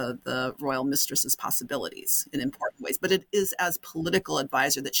the royal mistress's possibilities in important ways. But it is as political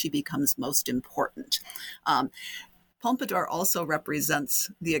advisor that she becomes most important. Pompadour also represents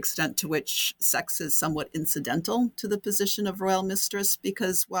the extent to which sex is somewhat incidental to the position of royal mistress,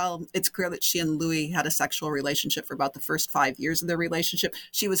 because while it's clear that she and Louis had a sexual relationship for about the first 5 years of their relationship,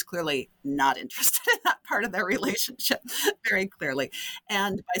 she was clearly not interested in that part of their relationship very clearly.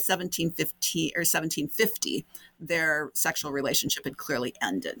 And by 1750, their sexual relationship had clearly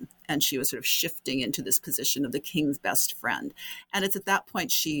ended. And she was sort of shifting into this position of the king's best friend. And it's at that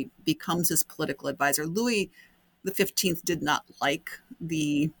point she becomes his political advisor. Louis XV did not like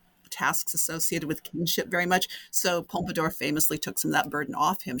the tasks associated with kingship very much. So Pompadour famously took some of that burden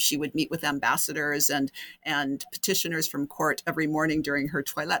off him. She would meet with ambassadors and petitioners from court every morning during her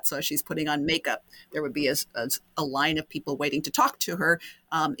toilette. So as she's putting on makeup, there would be a line of people waiting to talk to her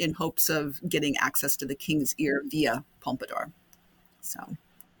in hopes of getting access to the king's ear via Pompadour. So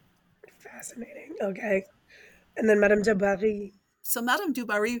fascinating. Okay. And then Madame de Barry. So Madame du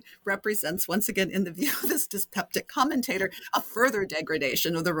Barry represents, once again, in the view of this dyspeptic commentator, a further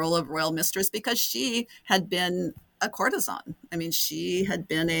degradation of the role of royal mistress, because she had been a courtesan. I mean, she had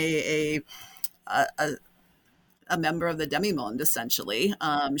been a member of the demi-monde, essentially.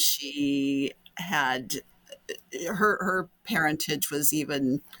 She had her parentage was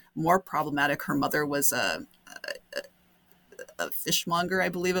even more problematic. Her mother was a fishmonger, I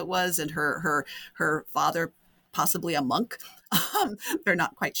believe it was, and her father possibly a monk. They're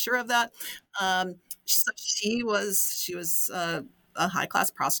not quite sure of that. So she was a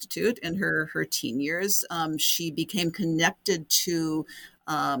high-class prostitute in her teen years. She became connected to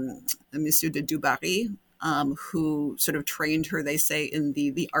Monsieur de Dubarry, who sort of trained her, they say, in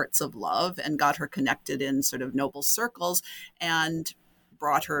the arts of love and got her connected in sort of noble circles and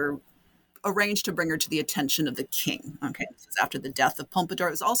arranged to bring her to the attention of the king. Okay, this was after the death of Pompadour.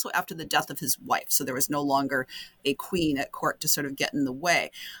 It was also after the death of his wife, so there was no longer a queen at court to sort of get in the way.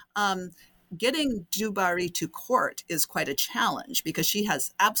 Getting Du Barry to court is quite a challenge because she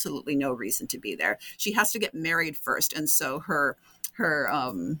has absolutely no reason to be there. She has to get married first, and so her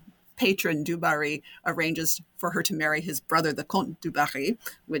patron Du Barry arranges for her to marry his brother, the Comte du Barry,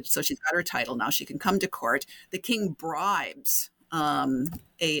 so she's got her title now. She can come to court. The king bribes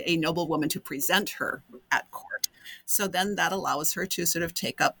a noblewoman to present her at court. So then that allows her to sort of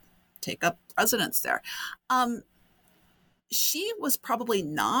take up residence there. She was probably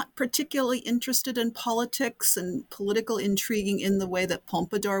not particularly interested in politics and political intriguing in the way that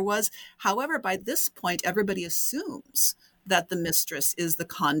Pompadour was. However, by this point, everybody assumes that the mistress is the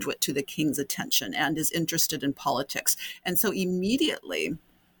conduit to the king's attention and is interested in politics. And so immediately,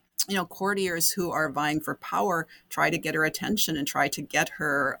 courtiers who are vying for power try to get her attention and try to get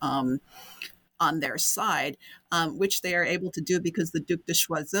her on their side, which they are able to do because the Duc de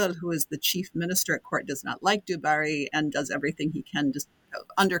Choiseul, who is the chief minister at court, does not like Du Barry and does everything he can to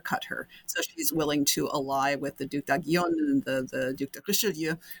undercut her. So she's willing to ally with the Duc d'Aiguillon and the Duc de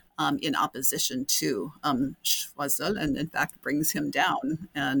Richelieu in opposition to Choiseul, and in fact brings him down.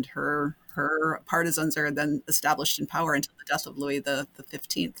 And her partisans are then established in power until the death of Louis the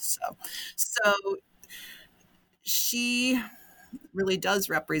 15th. So she really does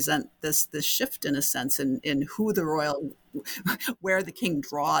represent this shift in a sense in who the where the king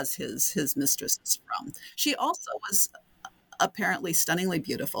draws his mistresses from. She also was apparently stunningly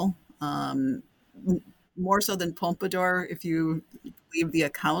beautiful, more so than Pompadour, if you believe the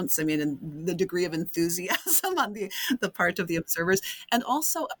accounts. I mean, and the degree of enthusiasm on the part of the observers, and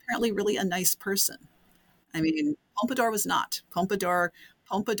also apparently really a nice person. I mean, Pompadour was not. Pompadour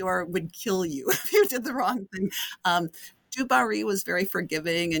would kill you if you did the wrong thing. Du Barry was very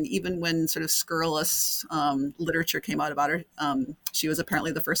forgiving, and even when sort of scurrilous literature came out about her, she was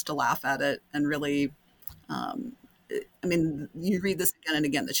apparently the first to laugh at it and really, you read this again and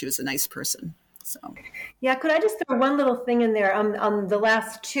again that she was a nice person. So, yeah, could I just throw one little thing in there on the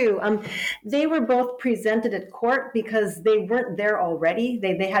last two? They were both presented at court because they weren't there already.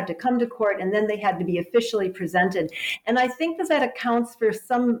 They had to come to court and then they had to be officially presented. And I think that accounts for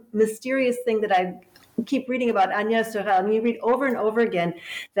some mysterious thing that I keep reading about Agnès Sorel. I mean, you read over and over again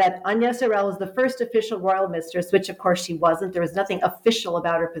that Agnès Sorel was the first official royal mistress, which of course she wasn't. There was nothing official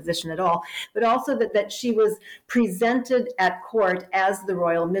about her position at all, but also that she was presented at court as the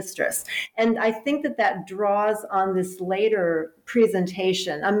royal mistress. And I think that draws on this later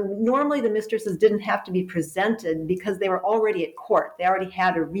presentation. Normally the mistresses didn't have to be presented because they were already at court. They already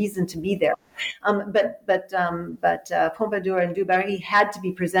had a reason to be there. But Pompadour and Du Barry had to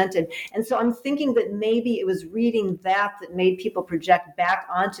be presented. And so I'm thinking that maybe it was reading that made people project back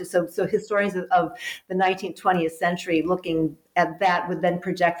onto, so historians of the 19th, 20th century looking at that would then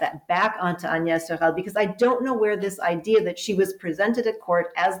project that back onto Agnès Sorel, because I don't know where this idea that she was presented at court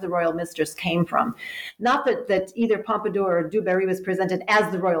as the royal mistress came from. Not that either Pompadour or Du Barry was presented as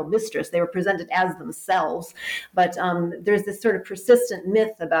the royal mistress. They were presented as themselves. But there's this sort of persistent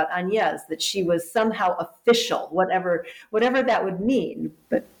myth about Agnès that she was somehow official, whatever that would mean.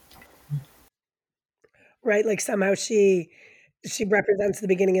 But right? Like somehow she represents the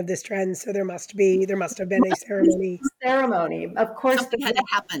beginning of this trend, so there must have been a ceremony. Ceremony, of course. Something had to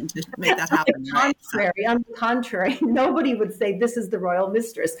happen to make that happen, right? On the contrary, nobody would say this is the royal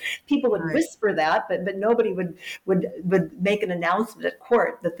mistress. People would whisper that, but nobody would make an announcement at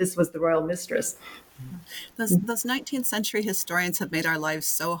court that this was the royal mistress. Those 19th century historians have made our lives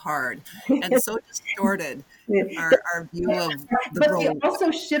so hard and so distorted our view of the role. But they also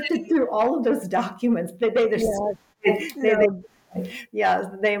shifted through all of those documents. They made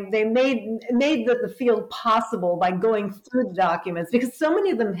the field possible by going through the documents, because so many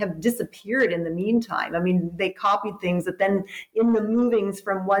of them have disappeared in the meantime. I mean, they copied things that then in the movings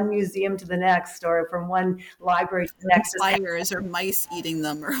from one museum to the next, or from one library to the next, fires or mice eating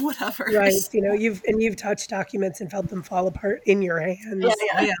them or whatever. Right. You've touched documents and felt them fall apart in your hands.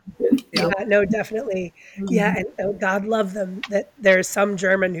 Yeah, no, definitely. Mm-hmm. Yeah, and God love them that there's some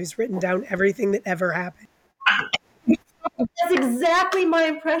German who's written down everything that ever happened. That's exactly my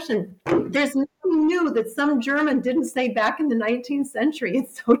impression. There's nothing new that some German didn't say back in the 19th century.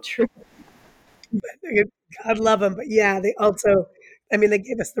 It's so true. God love them. But yeah, they also, I mean, they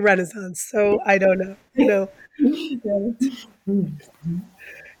gave us the Renaissance. So I don't know,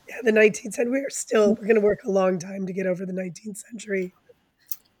 Yeah, the 19th century, we're going to work a long time to get over the 19th century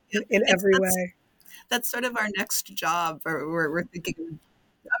in every way. That's sort of our next job. We're thinking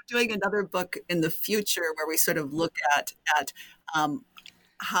of doing another book in the future where we sort of look at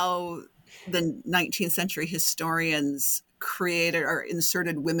how the 19th century historians created or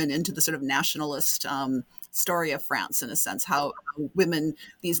inserted women into the sort of nationalist story of France, in a sense, how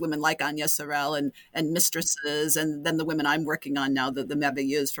these women like Agnès Sorel and mistresses, and then the women I'm working on now, the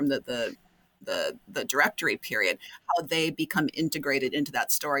merveilleuses from the Directory period, how they become integrated into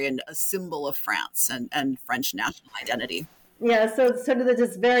that story and a symbol of France and French national identity. Yeah, so to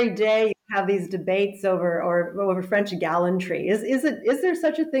this very day, you have these debates over French gallantry. Is there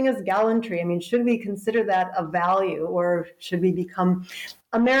such a thing as gallantry? I mean, should we consider that a value, or should we become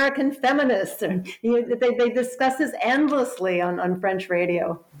American feminists? And they discuss this endlessly on French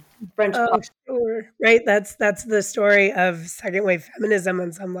radio. Sure, right. That's the story of second wave feminism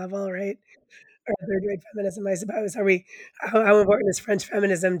on some level, right? Or third wave feminism, I suppose. How important is French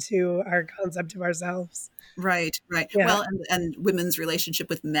feminism to our concept of ourselves? Right. Yeah. Well, and women's relationship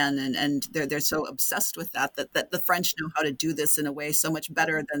with men, and they're so obsessed with that the French know how to do this in a way so much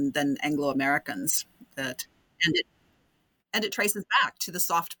better than Anglo-Americans. And it traces back to the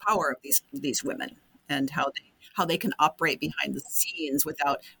soft power of these women and how they can operate behind the scenes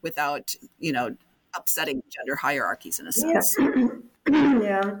without upsetting gender hierarchies, in a sense.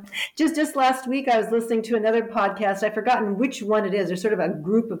 Yeah. Just last week, I was listening to another podcast. I've forgotten which one it is. There's sort of a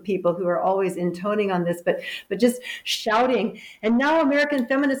group of people who are always intoning on this, but just shouting. And now American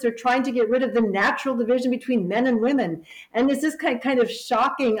feminists are trying to get rid of the natural division between men and women. And this is kind of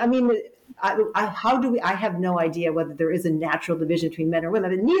shocking. I mean, I have no idea whether there is a natural division between men or women,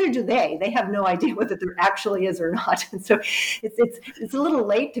 but neither do they. They have no idea whether there actually is or not. And so it's a little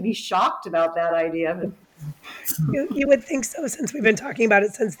late to be shocked about that idea. You would think so, since we've been talking about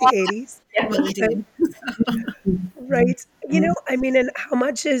it since the 80s. Right. I mean, and how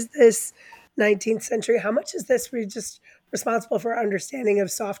much is this 19th century, how much is this just responsible for our understanding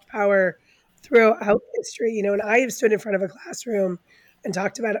of soft power throughout history? And I have stood in front of a classroom and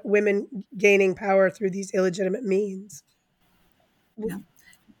talked about women gaining power through these illegitimate means. Yeah.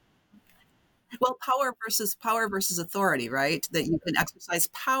 Well, power versus authority, right? That you can exercise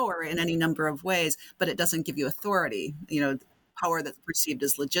power in any number of ways, but it doesn't give you authority. Power that's perceived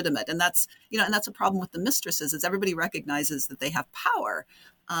as legitimate, and that's a problem with the mistresses. Is everybody recognizes that they have power,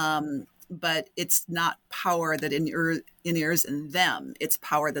 but it's not power that inheres in them. It's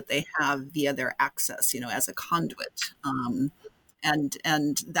power that they have via their access, as a conduit,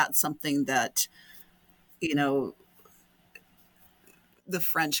 and that's something that the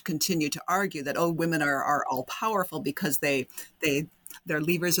French continue to argue that, women are all powerful because their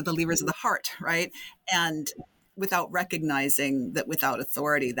levers are the levers of the heart, right? And without recognizing that without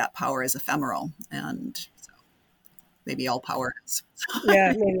authority, that power is ephemeral. And so maybe all power is.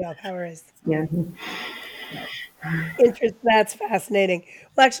 Yeah, maybe all power is. Yeah. That's fascinating.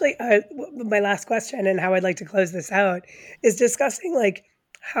 Well, actually, my last question and how I'd like to close this out is discussing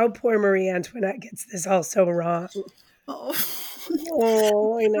how poor Marie Antoinette gets this all so wrong.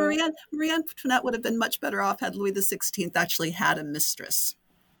 Oh, I know. Marie Antoinette would have been much better off had Louis XVI actually had a mistress,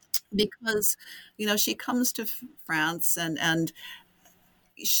 because, she comes to France and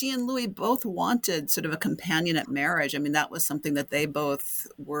she and Louis both wanted sort of a companionate marriage. I mean, that was something that they both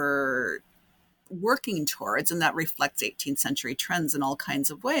were working towards, and that reflects 18th century trends in all kinds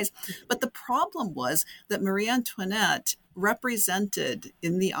of ways. But the problem was that Marie Antoinette represented,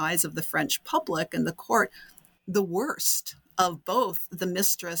 in the eyes of the French public and the court, the worst of both the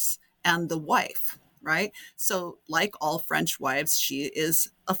mistress and the wife, right? So like all French wives, she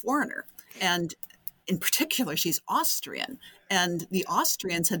is a foreigner. And in particular, she's Austrian. And the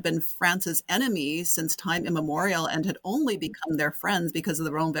Austrians had been France's enemy since time immemorial and had only become their friends because of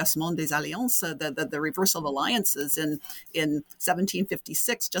the renversement des alliances, the reversal of alliances in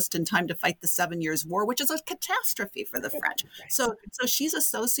 1756, just in time to fight the 7 Years' War, which is a catastrophe for the French. So she's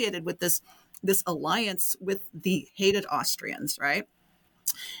associated with this alliance with the hated Austrians, right?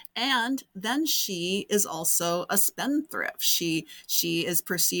 And then she is also a spendthrift. She is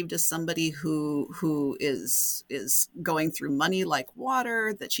perceived as somebody who is going through money like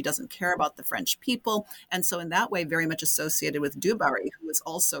water, that she doesn't care about the French people. And so in that way, very much associated with Du Barry, who was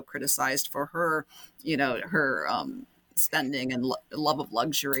also criticized for her, her spending and love of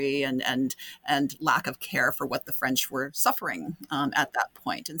luxury and lack of care for what the French were suffering at that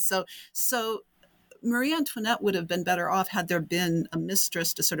point. And so Marie Antoinette would have been better off had there been a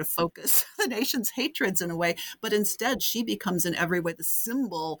mistress to sort of focus the nation's hatreds in a way, but instead she becomes in every way the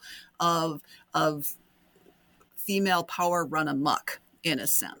symbol of female power run amok, in a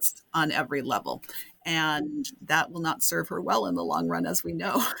sense, on every level. And that will not serve her well in the long run, as we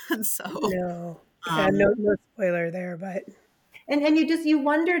know. And so no spoiler there, but And you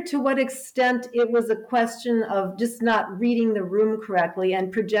wonder to what extent it was a question of just not reading the room correctly and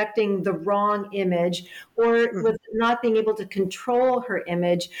projecting the wrong image, or was it not being able to control her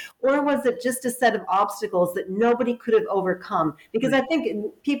image, or was it just a set of obstacles that nobody could have overcome? Because I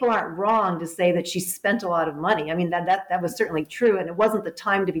think people aren't wrong to say that she spent a lot of money. I mean, that was certainly true, and it wasn't the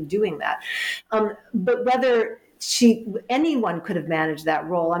time to be doing that. But whether anyone could have managed that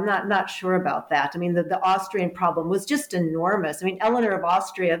role, I'm not sure about that. I mean, the Austrian problem was just enormous. I mean, Eleanor of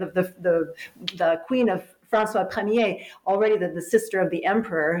Austria, the queen of Francois Premier, already the sister of the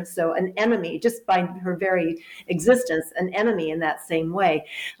emperor, so an enemy, just by her very existence, an enemy in that same way.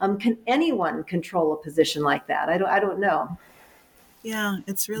 Can anyone control a position like that? I don't know. Yeah,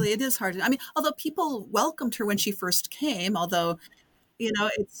 it is hard. I mean, although people welcomed her when she first came, although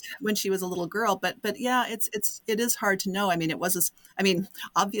it's when she was a little girl, but yeah, it is hard to know. I mean,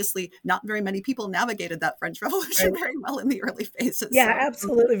 obviously not very many people navigated that French Revolution very well in the early phases. Yeah, so.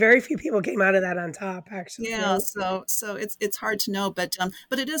 Absolutely. Very few people came out of that on top, actually. Yeah. So it's hard to know, but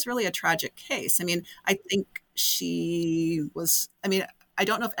it is really a tragic case. I mean, I think I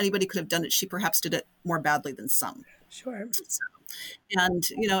don't know if anybody could have done it. She perhaps did it more badly than some. Sure. So,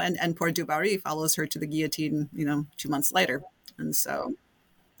 and poor Du Barry follows her to the guillotine, 2 months later. And so,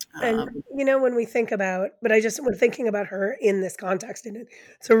 and when we think about, but when thinking about her in this context, and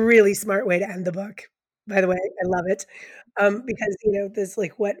it's a really smart way to end the book, by the way. I love it. Because, this,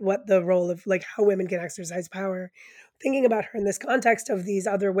 like, what the role of, like, how women can exercise power, thinking about her in this context of these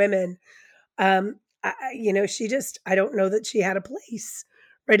other women, I don't know that she had a place,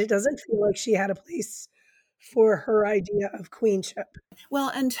 right? It doesn't feel like she had a place for her idea of queenship.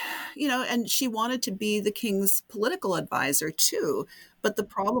 Well, and she wanted to be the king's political advisor too, but the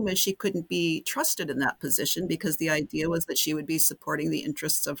problem is she couldn't be trusted in that position because the idea was that she would be supporting the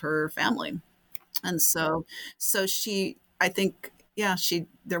interests of her family. And so I think,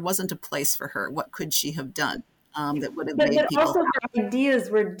 there wasn't a place for her. What could she have done? That would have made people. But also her ideas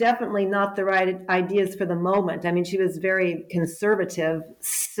were definitely not the right ideas for the moment. I mean, she was very conservative.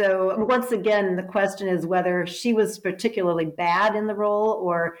 So once again, the question is whether she was particularly bad in the role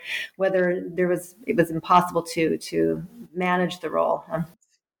or whether it was impossible to manage the role.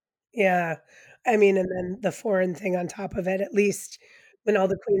 Yeah. I mean, and then the foreign thing on top of it, at least when all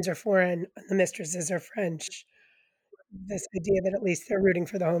the queens are foreign and the mistresses are French. This idea that at least they're rooting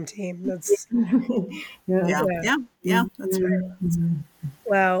for the home team. That's yeah, that's right.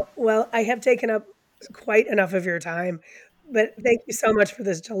 Well, I have taken up quite enough of your time, but thank you so much for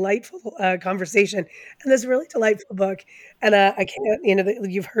this delightful conversation and this really delightful book. And I can't,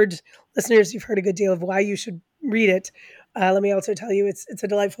 you've heard a good deal of why you should read it. Let me also tell you, it's a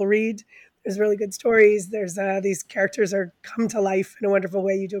delightful read. There's really good stories. There's these characters are come to life in a wonderful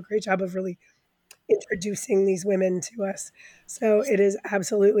way. You do a great job of really introducing these women to us. So it is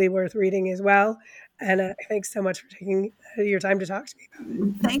absolutely worth reading as well. And thanks so much for taking your time to talk to me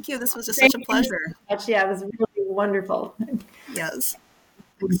about it. Thank you. This was just such a pleasure. Yeah, it was really wonderful. Yes.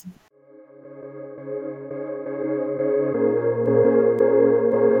 Thanks.